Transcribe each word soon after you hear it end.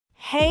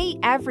Hey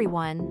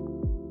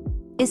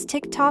everyone! Is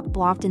TikTok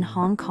blocked in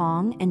Hong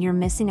Kong and you're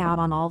missing out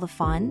on all the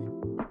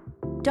fun?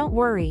 Don't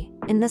worry,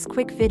 in this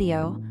quick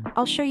video,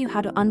 I'll show you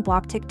how to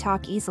unblock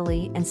TikTok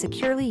easily and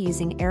securely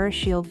using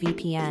AirShield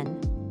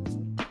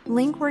VPN.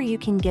 Link where you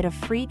can get a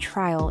free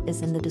trial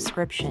is in the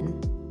description.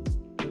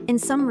 In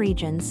some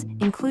regions,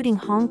 including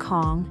Hong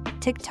Kong,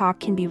 TikTok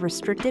can be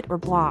restricted or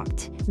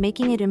blocked,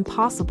 making it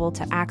impossible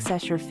to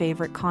access your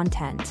favorite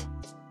content.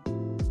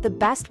 The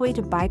best way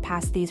to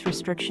bypass these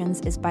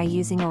restrictions is by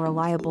using a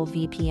reliable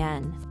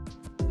VPN.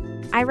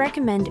 I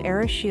recommend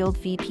AirShield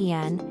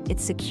VPN.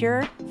 It's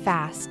secure,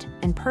 fast,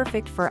 and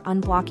perfect for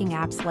unblocking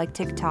apps like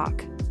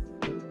TikTok.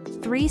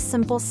 3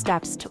 simple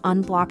steps to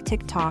unblock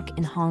TikTok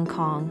in Hong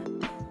Kong.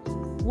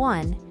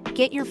 1.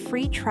 Get your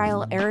free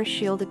trial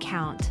AirShield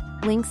account,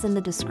 links in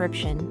the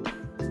description.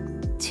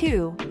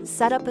 2.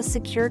 Set up a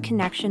secure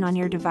connection on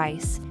your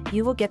device.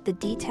 You will get the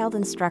detailed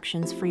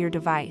instructions for your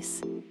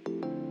device.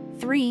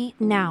 3.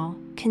 Now,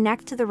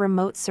 connect to the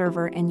remote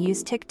server and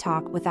use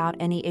TikTok without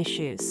any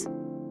issues.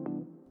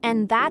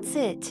 And that's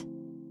it!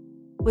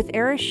 With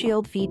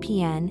AirShield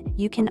VPN,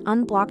 you can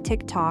unblock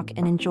TikTok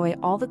and enjoy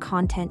all the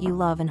content you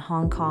love in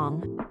Hong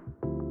Kong.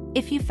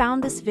 If you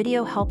found this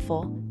video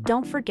helpful,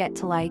 don't forget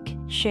to like,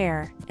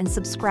 share, and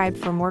subscribe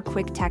for more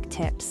quick tech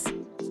tips.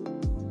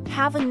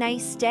 Have a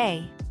nice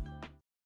day!